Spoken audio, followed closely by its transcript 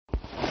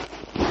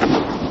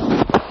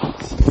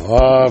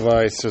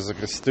Slava Isusa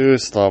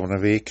Christus, Slava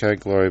Navika,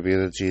 glory be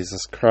to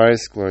Jesus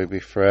Christ, glory be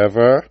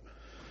forever.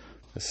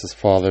 This is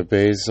Father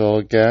Basil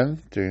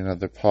again, doing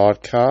another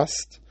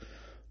podcast.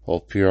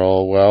 Hope you're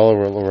all well,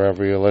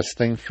 wherever you're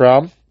listening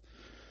from.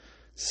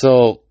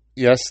 So,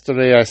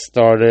 yesterday I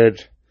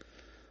started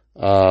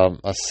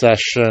a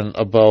session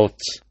about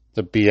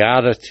the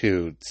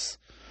Beatitudes.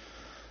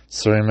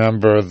 So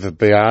remember, the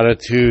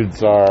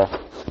Beatitudes are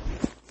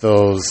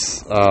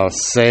those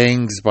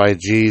sayings by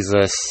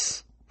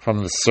Jesus from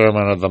the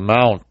Sermon on the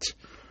Mount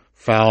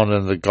found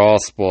in the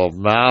Gospel of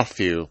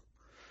Matthew.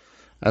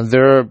 And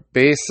they're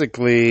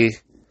basically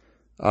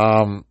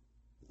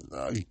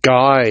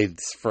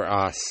guides for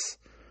us,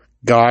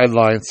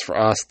 guidelines for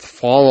us to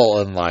follow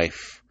in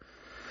life.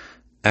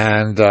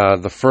 And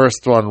the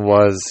first one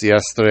was,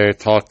 yesterday I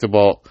talked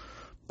about,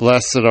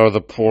 blessed are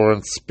the poor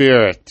in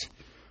spirit,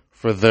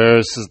 for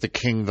theirs is the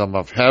kingdom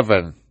of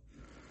heaven.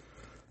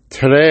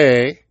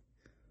 Today,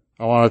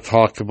 I want to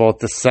talk about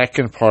the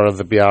second part of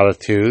the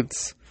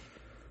Beatitudes,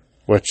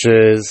 which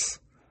is,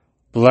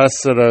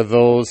 blessed are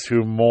those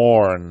who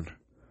mourn,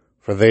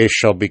 for they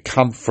shall be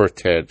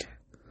comforted.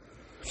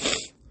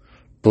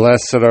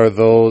 Blessed are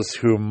those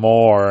who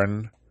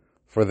mourn,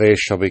 for they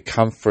shall be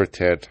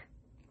comforted.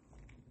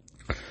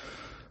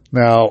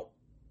 Now,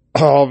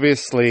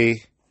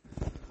 obviously,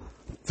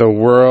 the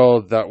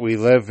world that we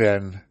live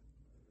in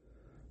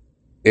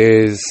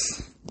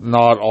is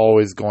not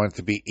always going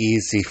to be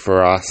easy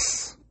for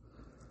us.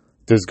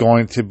 There's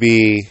going to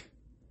be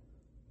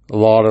a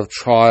lot of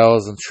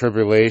trials and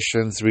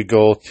tribulations we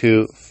go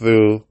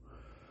through.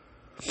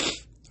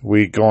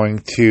 We're going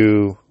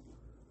to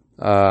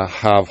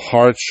have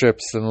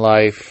hardships in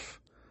life.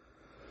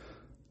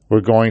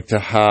 We're going to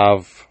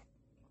have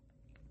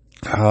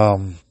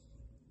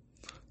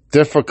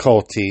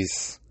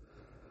difficulties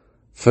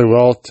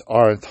throughout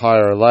our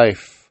entire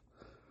life.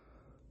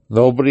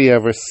 Nobody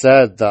ever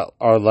said that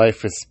our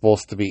life is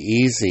supposed to be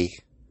easy.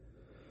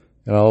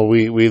 You know,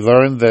 we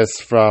learned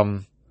this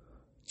from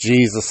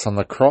Jesus on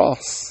the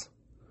cross.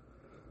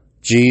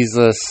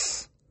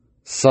 Jesus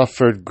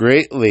suffered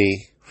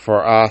greatly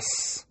for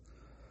us,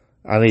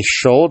 and he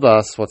showed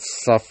us what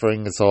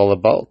suffering is all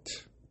about.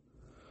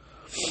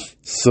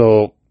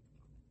 So,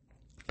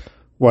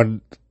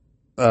 when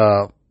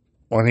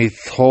he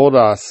told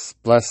us,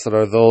 blessed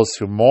are those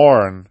who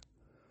mourn,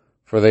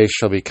 for they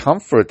shall be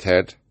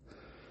comforted,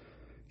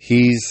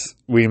 he's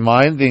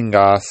reminding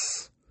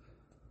us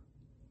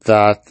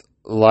that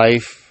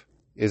life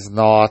is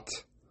not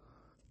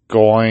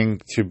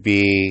going to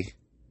be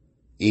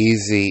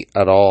easy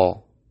at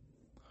all.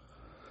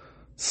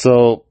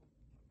 So,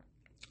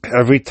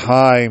 every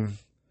time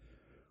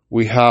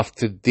we have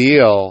to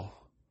deal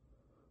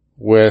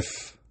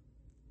with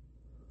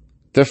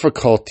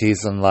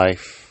difficulties in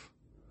life,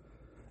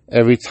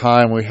 every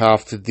time we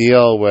have to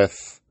deal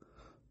with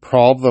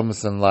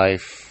problems in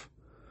life,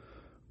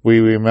 we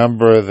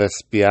remember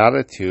this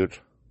beatitude.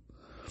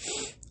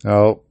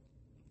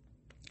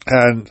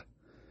 And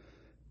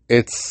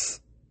it's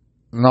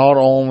not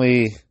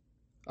only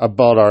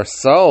about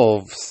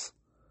ourselves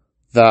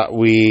that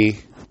we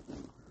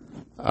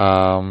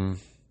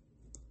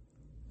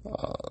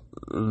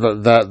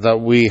that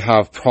we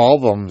have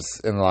problems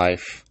in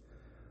life.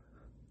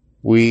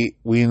 We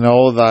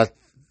know that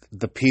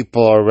the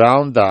people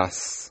around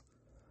us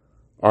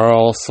are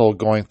also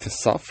going to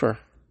suffer.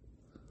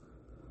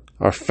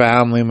 Our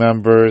family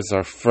members,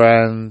 our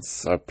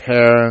friends, our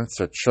parents,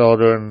 our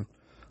children,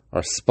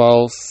 our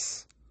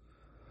spouse.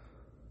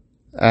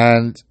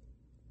 And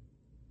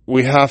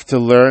we have to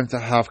learn to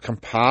have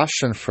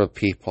compassion for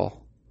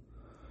people.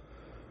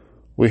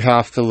 We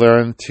have to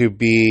learn to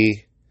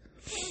be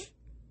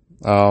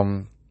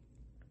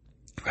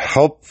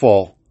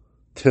helpful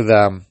to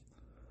them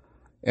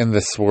in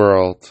this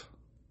world,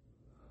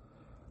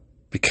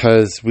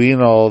 because we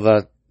know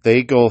that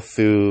they go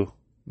through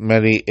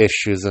many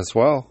issues as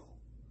well.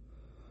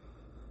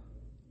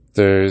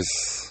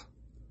 There's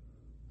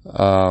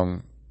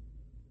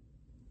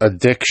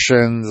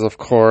addictions, of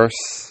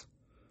course.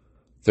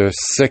 There's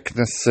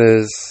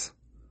sicknesses.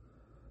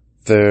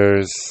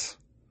 There's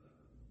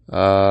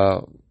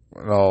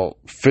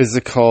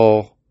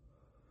physical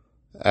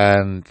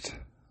and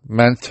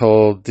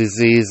mental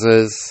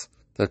diseases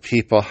that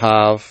people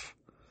have.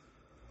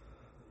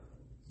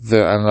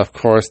 And of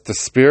course the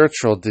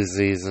spiritual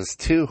diseases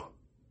too.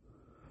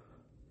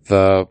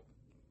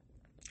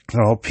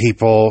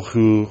 People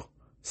who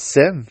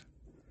sin,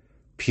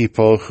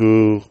 people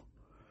who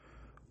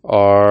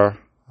are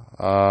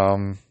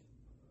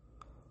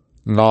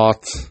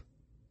not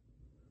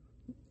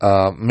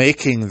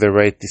making the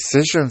right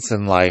decisions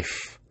in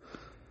life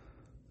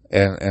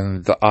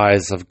in the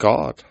eyes of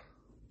God.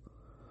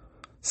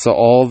 So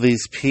all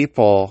these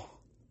people,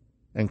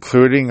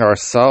 including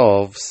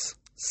ourselves,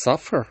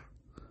 suffer.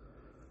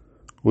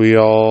 We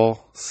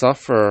all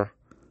suffer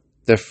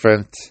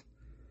different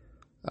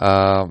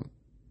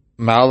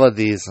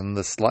maladies in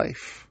this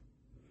life.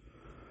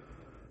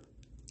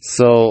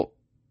 So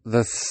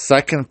the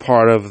second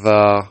part of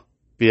the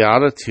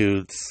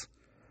Beatitudes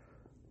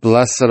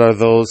Blessed are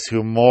those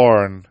who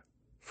mourn,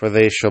 for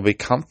they shall be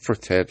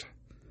comforted.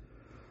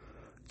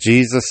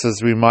 Jesus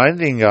is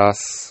reminding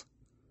us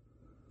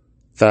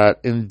that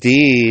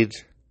indeed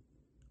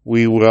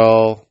we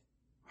will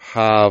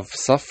have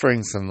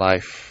sufferings in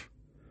life.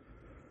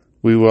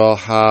 We will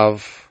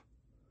have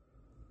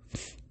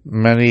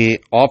many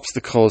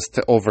obstacles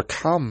to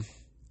overcome.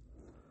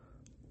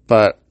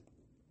 But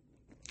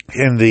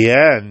in the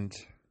end,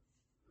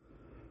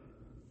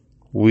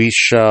 we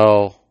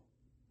shall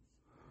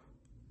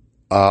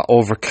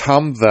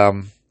overcome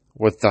them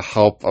with the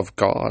help of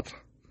God.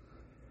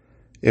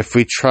 If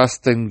we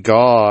trust in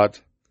God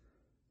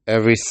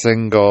every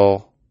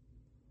single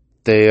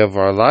day of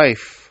our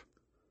life,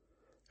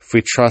 if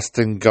we trust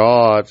in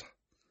God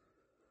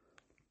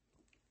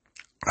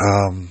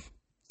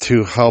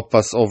to help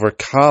us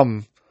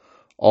overcome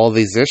all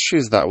these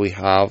issues that we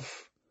have,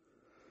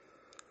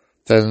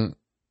 then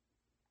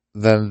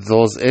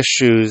those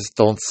issues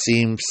don't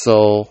seem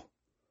so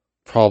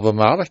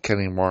problematic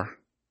anymore,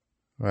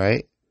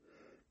 right?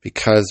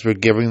 Because we're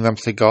giving them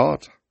to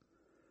God.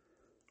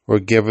 We're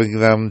giving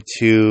them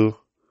to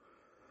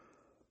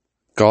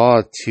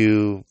God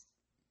to,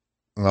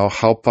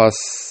 help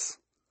us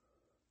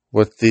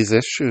with these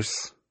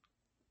issues.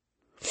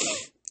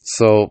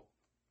 So,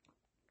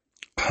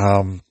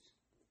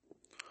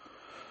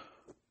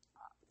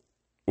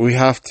 we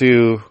have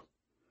to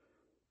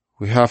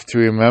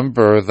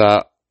remember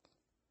that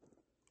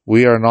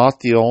we are not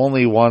the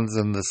only ones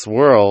in this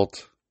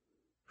world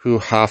who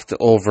have to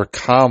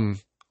overcome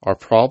our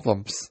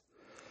problems.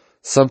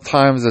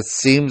 Sometimes it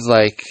seems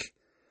like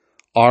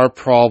our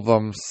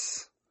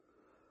problems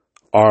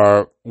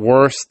are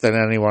worse than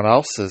anyone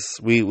else's.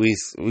 We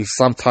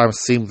sometimes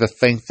seem to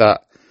think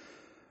that,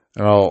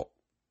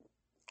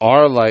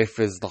 our life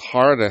is the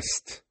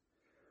hardest.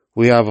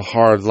 We have a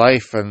hard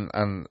life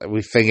and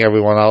we think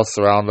everyone else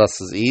around us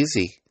is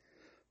easy,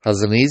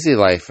 has an easy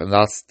life, and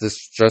that's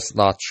just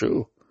not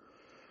true.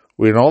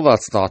 We know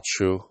that's not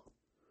true.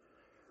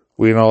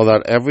 We know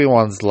that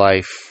everyone's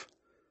life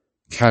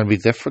can be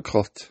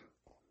difficult,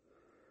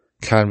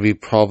 can be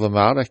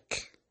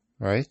problematic,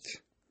 right?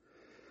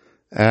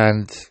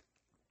 And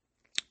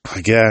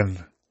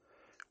again,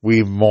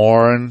 we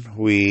mourn,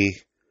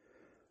 we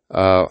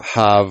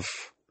have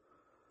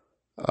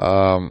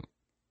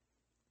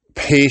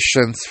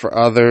patience for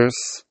others,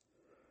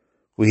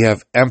 we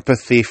have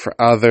empathy for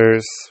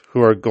others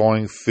who are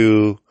going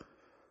through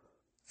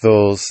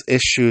those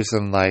issues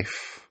in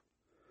life.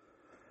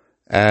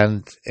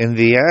 And in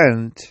the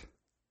end,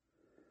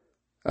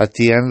 at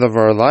the end of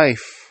our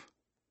life,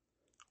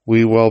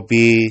 we will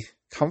be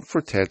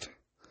comforted.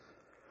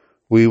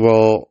 We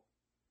will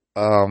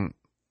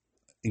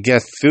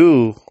get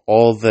through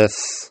all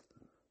this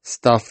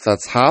stuff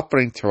that's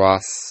happening to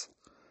us,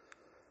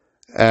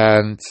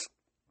 and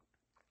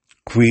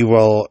we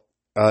will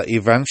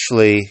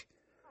eventually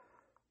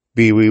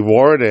be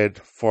rewarded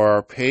for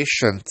our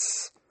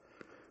patience.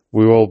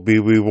 We will be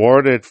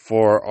rewarded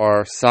for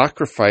our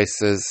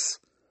sacrifices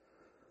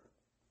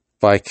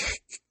by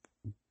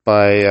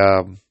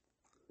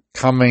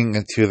coming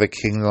into the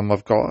kingdom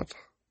of God.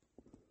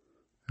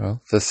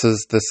 This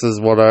is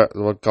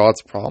what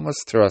God's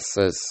promise to us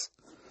is.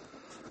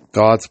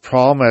 God's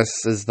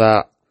promise is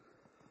that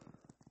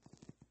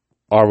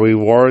our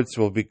rewards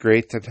will be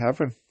great in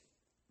heaven,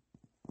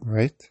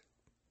 right?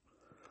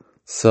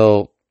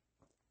 So,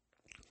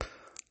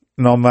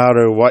 no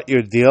matter what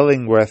you're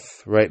dealing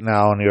with right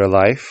now in your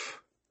life,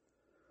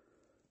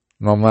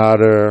 no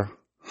matter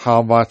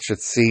how much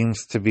it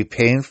seems to be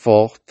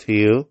painful to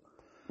you,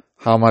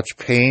 how much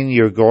pain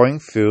you're going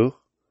through,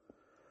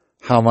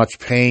 how much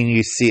pain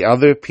you see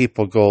other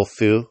people go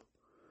through,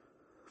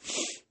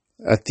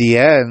 at the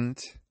end,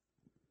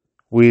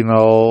 we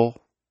know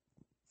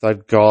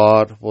that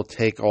God will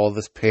take all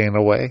this pain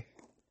away.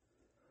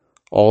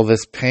 All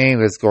this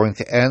pain is going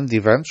to end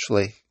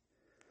eventually.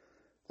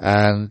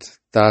 And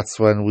that's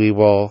when we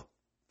will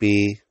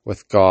be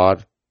with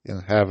God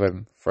in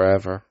heaven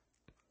forever.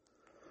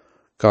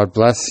 God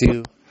bless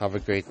you. Have a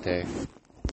great day.